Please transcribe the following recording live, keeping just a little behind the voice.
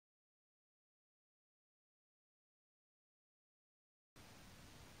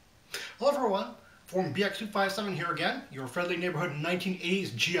Hello everyone, Form BX257 here again, your friendly neighborhood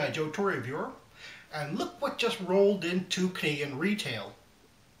 1980s G.I. Joe toy reviewer. And look what just rolled into Canadian retail.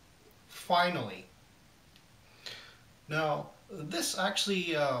 Finally. Now, this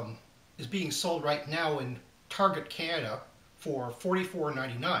actually is being sold right now in Target Canada for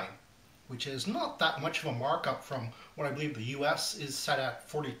 $44.99, which is not that much of a markup from what I believe the US is set at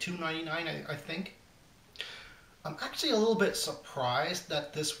 $42.99, I think. I'm actually a little bit surprised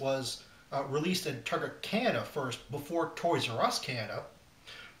that this was released in Target Canada first before Toys R Us Canada,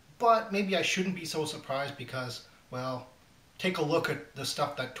 but maybe I shouldn't be so surprised because, well, take a look at the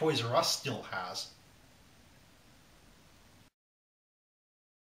stuff that Toys R Us still has.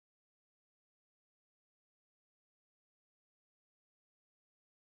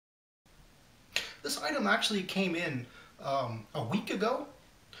 This item actually came in a week ago,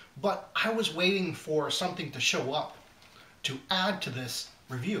 but I was waiting for something to show up to add to this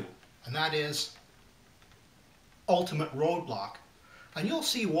review, and that is Ultimate Roadblock. And you'll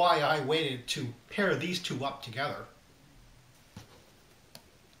see why I waited to pair these two up together.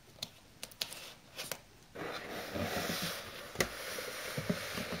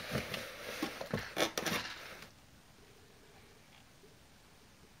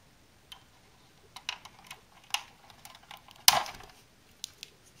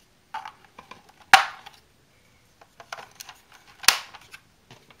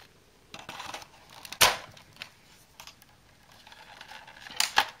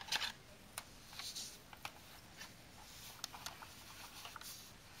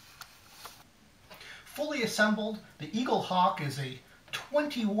 Fully assembled, the Eaglehawk is a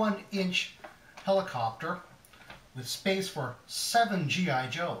 21-inch helicopter with space for 7 G.I.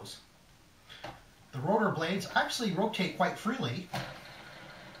 Joes. The rotor blades actually rotate quite freely.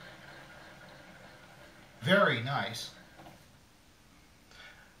 Very nice.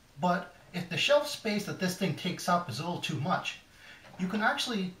 But if the shelf space that this thing takes up is a little too much, you can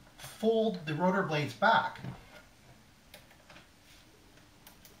actually fold the rotor blades back.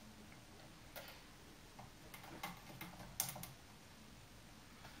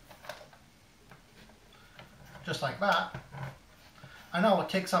 Just like that. I know it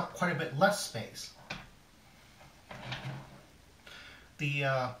takes up quite a bit less space. The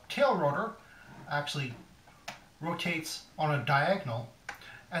tail rotor actually rotates on a diagonal,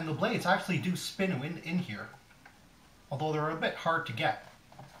 and the blades actually do spin in here, although they're a bit hard to get.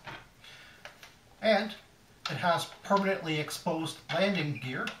 And it has permanently exposed landing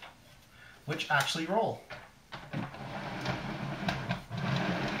gear, which actually roll.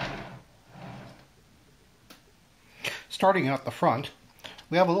 Starting at the front,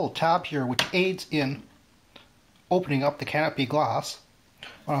 we have a little tab here which aids in opening up the canopy glass.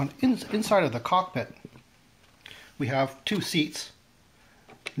 Inside of the cockpit, we have two seats,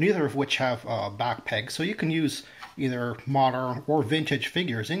 neither of which have back pegs, so you can use either modern or vintage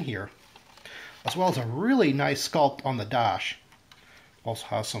figures in here, as well as a really nice sculpt on the dash. Also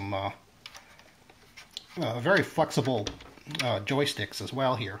has some very flexible joysticks as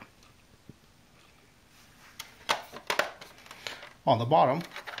well here. On the bottom,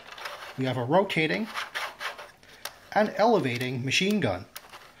 we have a rotating and elevating machine gun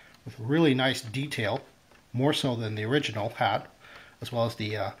with really nice detail, more so than the original had, as well as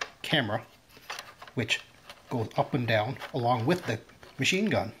the camera, which goes up and down along with the machine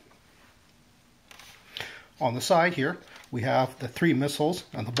gun. On the side here, we have the 3 missiles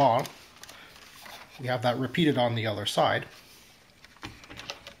on the bottom. We have that repeated on the other side.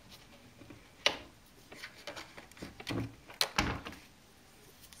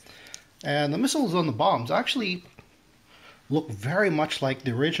 And the missiles on the bombs actually look very much like the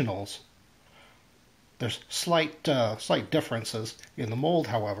originals. There's slight differences in the mold,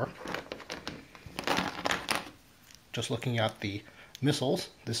 however. Just looking at the missiles,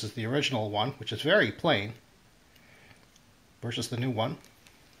 this is the original one, which is very plain, versus the new one.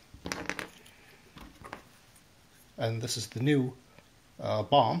 And this is the new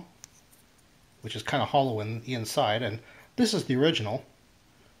bomb, which is kind of hollow in the inside, and this is the original,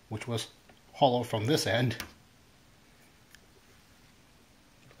 which was hollow from this end.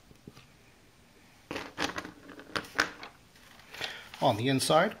 On the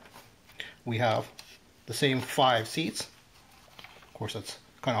inside, we have the same 5 seats. Of course, it's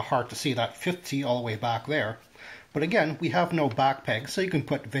kind of hard to see that 5th seat all the way back there. But again, we have no back pegs, so you can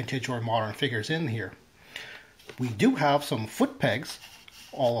put vintage or modern figures in here. We do have some foot pegs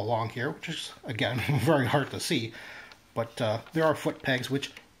all along here, which is, again, very hard to see. But there are foot pegs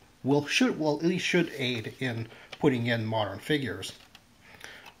which at least should aid in putting in modern figures.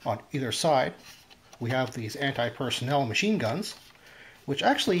 On either side, we have these anti-personnel machine guns, which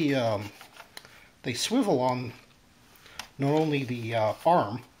actually they swivel on not only the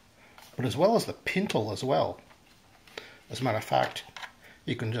arm, but as well as the pintle as well. As a matter of fact,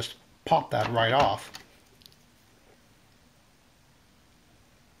 you can just pop that right off.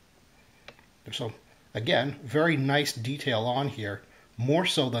 So again, very nice detail on here, more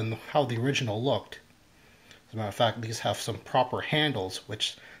so than how the original looked. As a matter of fact, these have some proper handles,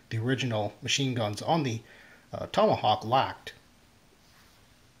 which the original machine guns on the Tomahawk lacked.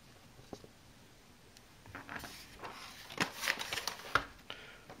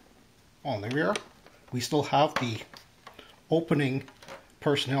 On the rear, we still have the opening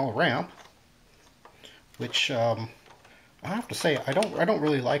personnel ramp, which I have to say, I don't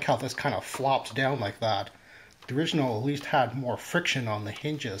really like how this kind of flops down like that. The original at least had more friction on the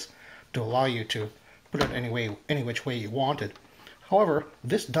hinges to allow you to put it any which way you wanted. However,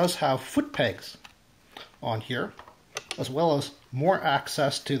 this does have foot pegs on here, as well as more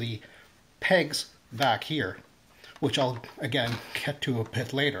access to the pegs back here, which I'll again get to a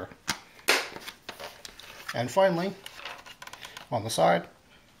bit later. And finally, on the side,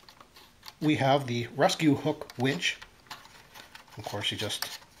 we have the rescue hook winch. Of course, you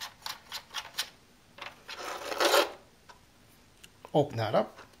just open that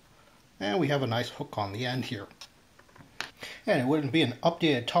up, and we have a nice hook on the end here. And it wouldn't be an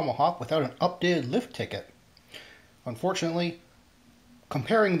updated Tomahawk without an updated lift ticket. Unfortunately,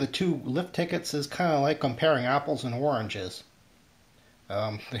 comparing the two lift tickets is kind of like comparing apples and oranges.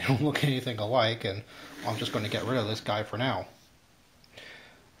 They don't look anything alike, and I'm just going to get rid of this guy for now.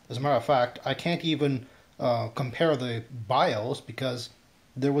 As a matter of fact, I can't even compare the BIOS because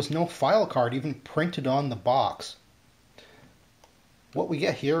there was no file card even printed on the box. What we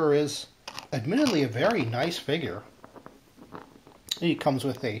get here is admittedly a very nice figure. It comes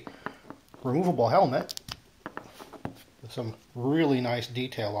with a removable helmet with some really nice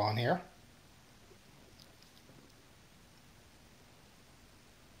detail on here.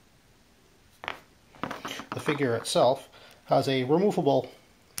 The figure itself has a removable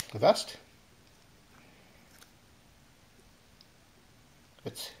vest.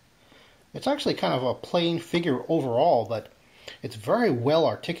 It's actually kind of a plain figure overall, but it's very well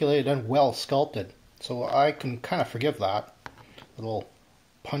articulated and well sculpted, so I can kind of forgive that. Little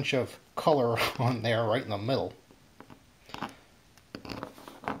punch of color on there right in the middle.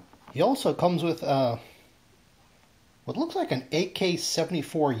 He also comes with what looks like an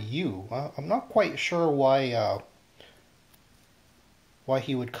AK-74U. I'm not quite sure why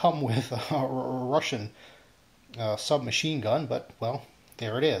he would come with a Russian submachine gun, but well,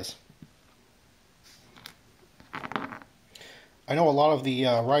 there it is. I know a lot of the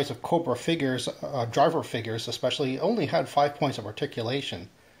Rise of Cobra figures, driver figures especially, only had 5 points of articulation.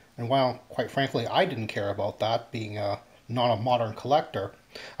 And while, quite frankly, I didn't care about that, being not a modern collector,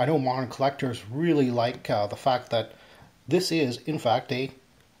 I know modern collectors really like the fact that this is, in fact, a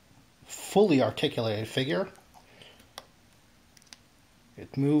fully articulated figure.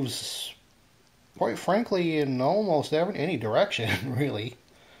 It moves, quite frankly, in almost any direction, really.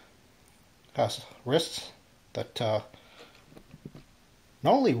 Has wrists that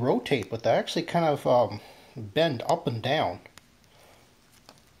not only rotate, but they actually kind of bend up and down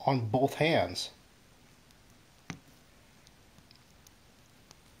on both hands.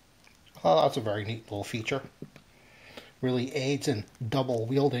 That's a very neat little feature. Really aids in double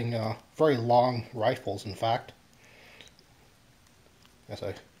wielding very long rifles, in fact. There's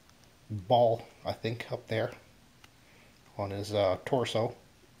a ball, I think, up there on his torso,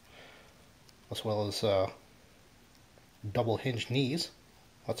 as well as double hinged knees.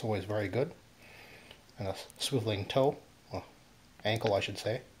 That's always very good. And a swiveling toe, well, ankle I should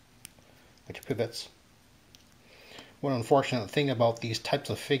say, which pivots. One unfortunate thing about these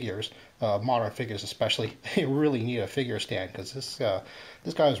types of figures, modern figures especially, they really need a figure stand, because this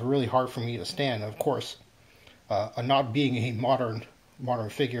guy is really hard for me to stand. And of course, not being a modern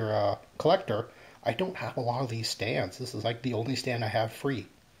figure collector, I don't have a lot of these stands. This is like the only stand I have free.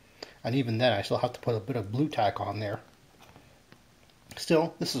 And even then, I still have to put a bit of blue tack on there.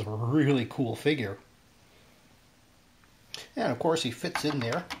 Still, this is a really cool figure. And of course, he fits in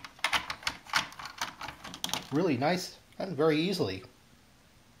there really nice and very easily.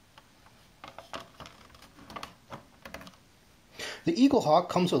 The Eaglehawk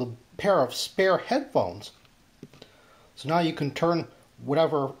comes with a pair of spare headphones. So now you can turn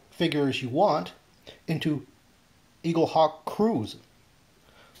whatever figures you want into Eaglehawk crews.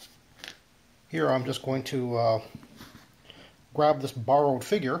 Here I'm just going to grab this borrowed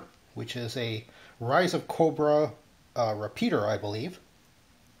figure, which is a Rise of Cobra repeater, I believe.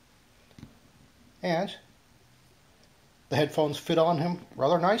 And the headphones fit on him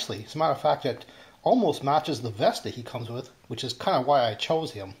rather nicely. As a matter of fact, it almost matches the vest that he comes with, which is kind of why I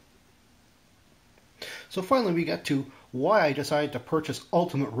chose him. So finally we get to why I decided to purchase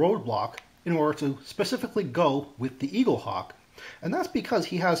Ultimate Roadblock in order to specifically go with the Eaglehawk. And that's because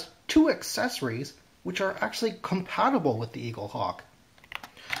he has two accessories which are actually compatible with the Eaglehawk.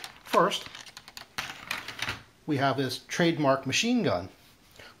 First, we have his trademark machine gun,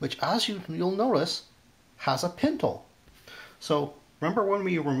 which, as you'll notice, has a pintle. So remember when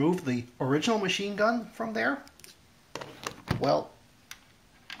we removed the original machine gun from there? Well,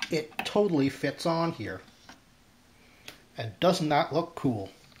 it totally fits on here. And doesn't that look cool?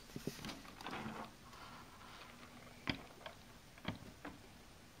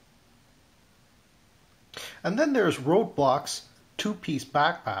 And then there's Roadblock's two-piece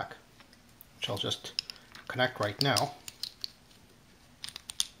backpack, which I'll just connect right now.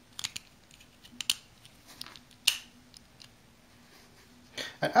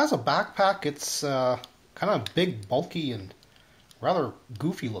 And as a backpack, it's kind of big, bulky, and rather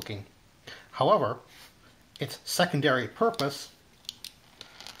goofy looking. However, its secondary purpose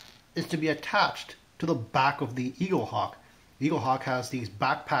is to be attached to the back of the Eaglehawk. The Eaglehawk has these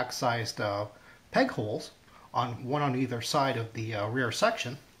backpack-sized peg holes, one on either side of the rear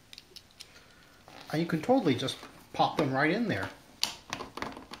section, and you can totally just pop them right in there.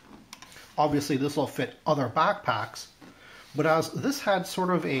 Obviously this will fit other backpacks, but as this had sort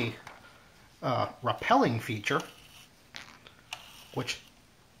of a rappelling feature, which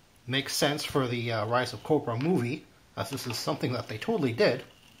makes sense for the Rise of Cobra movie, as this is something that they totally did,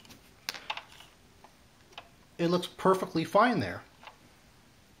 it looks perfectly fine there.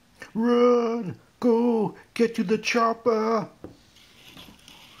 Run! Go! Get to the chopper!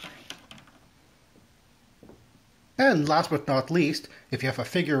 And last but not least, if you have a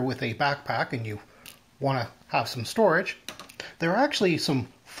figure with a backpack and you want to have some storage, there are actually some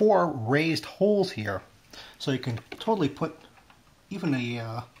 4 raised holes here. So you can totally put even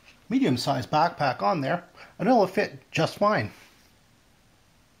a medium-sized backpack on there and it'll fit just fine.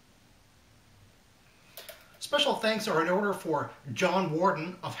 Special thanks are in order for John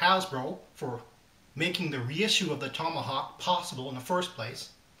Warden of Hasbro for making the reissue of the Tomahawk possible in the first place.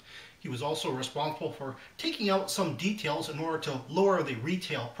 He was also responsible for taking out some details in order to lower the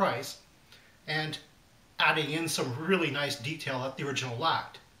retail price and adding in some really nice detail that the original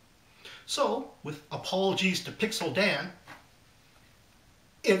lacked. So, with apologies to Pixel Dan,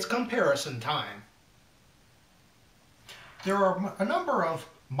 it's comparison time. There are a number of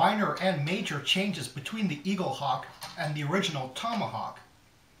minor and major changes between the Eaglehawk and the original Tomahawk.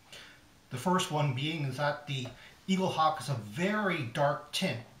 The first one being is that the Eaglehawk is a very dark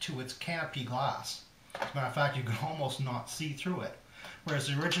tint to its canopy glass. As a matter of fact, you can almost not see through it. Whereas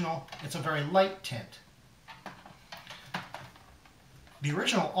the original, it's a very light tint. The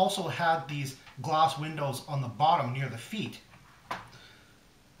original also had these glass windows on the bottom near the feet,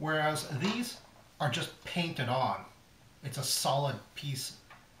 whereas these are just painted on. It's a solid piece.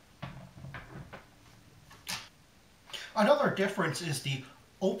 Another difference is the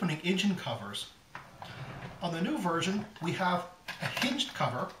opening engine covers. On the new version, we have a hinged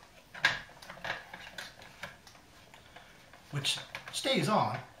cover, which stays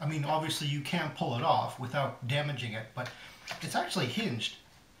on. I mean, obviously you can pull it off without damaging it, but it's actually hinged.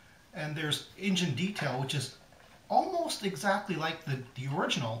 And there's engine detail, which is almost exactly like the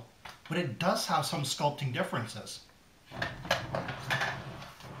original, but it does have some sculpting differences.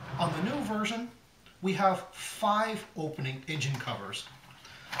 On the new version, we have 5 opening engine covers.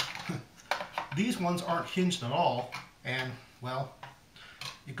 These ones aren't hinged at all, and, well,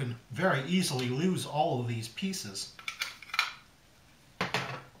 you can very easily lose all of these pieces.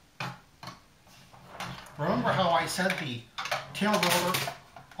 Remember how I said the tail rotor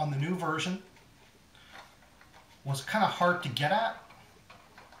on the new version was kind of hard to get at,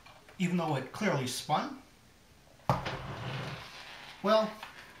 even though it clearly spun? Well,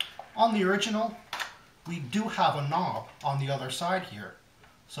 on the original, we do have a knob on the other side here,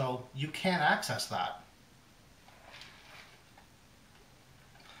 so you can access that.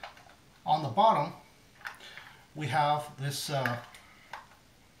 On the bottom, we have this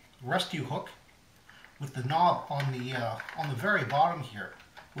rescue hook with the knob on the very bottom here,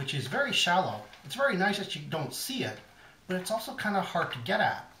 which is very shallow. It's very nice that you don't see it, but it's also kind of hard to get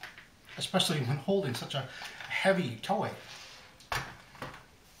at, especially when holding such a heavy toy.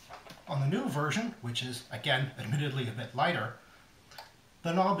 On the new version, which is, again, admittedly a bit lighter,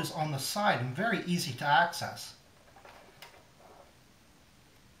 the knob is on the side and very easy to access.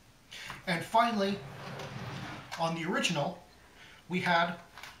 And finally, on the original, we had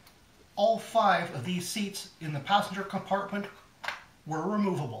all 5 of these seats in the passenger compartment were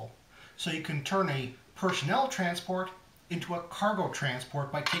removable. So you can turn a personnel transport into a cargo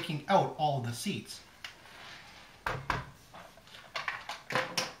transport by taking out all of the seats.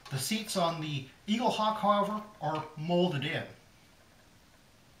 The seats on the Eaglehawk, however, are molded in.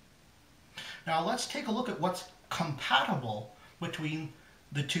 Now let's take a look at what's compatible between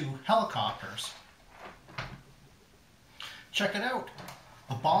the 2 helicopters. Check it out.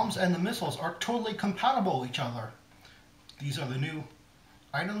 The bombs and the missiles are totally compatible with each other. These are the new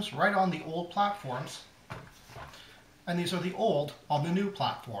items right on the old platforms, and these are the old on the new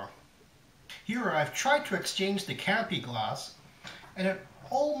platform. Here I've tried to exchange the canopy glass, and it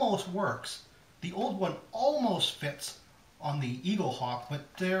almost works. The old one almost fits on the Eaglehawk, but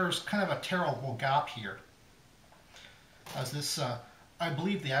there's kind of a terrible gap here. As this, I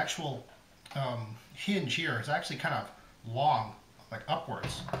believe the actual hinge here is actually kind of long, like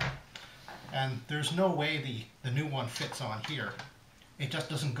upwards. And there's no way the new one fits on here. It just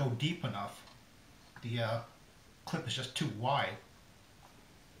doesn't go deep enough. The clip is just too wide.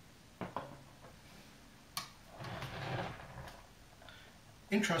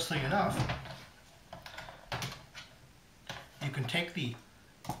 Interestingly enough, you can take the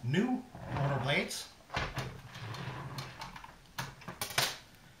new rotor blades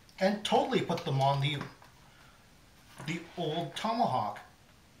and totally put them on the old Tomahawk.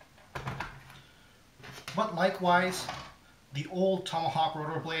 But likewise, the old Tomahawk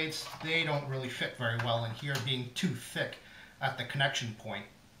rotor blades, they don't really fit very well in here, being too thick at the connection point.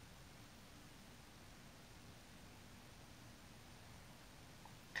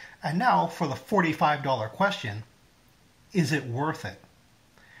 And now for the $45 question, is it worth it?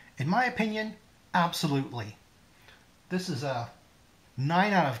 In my opinion, absolutely. This is a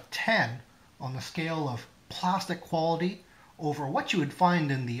 9 out of 10 on the scale of plastic quality over what you would find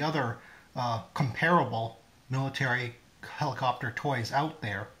in the other comparable military helicopter toys out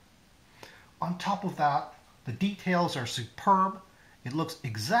there. On top of that, the details are superb. It looks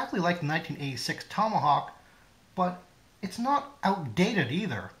exactly like the 1986 Tomahawk, but it's not outdated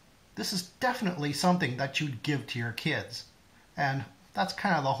either. This is definitely something that you'd give to your kids. And that's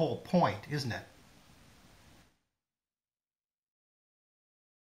kind of the whole point, isn't it?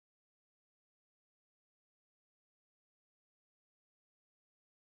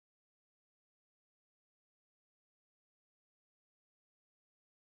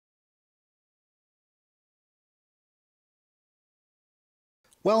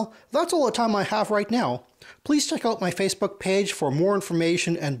 Well, that's all the time I have right now. Please check out my Facebook page for more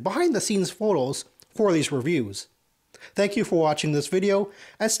information and behind-the-scenes photos for these reviews. Thank you for watching this video,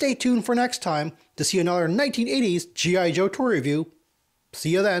 and stay tuned for next time to see another 1980s G.I. Joe toy review. See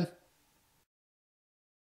you then.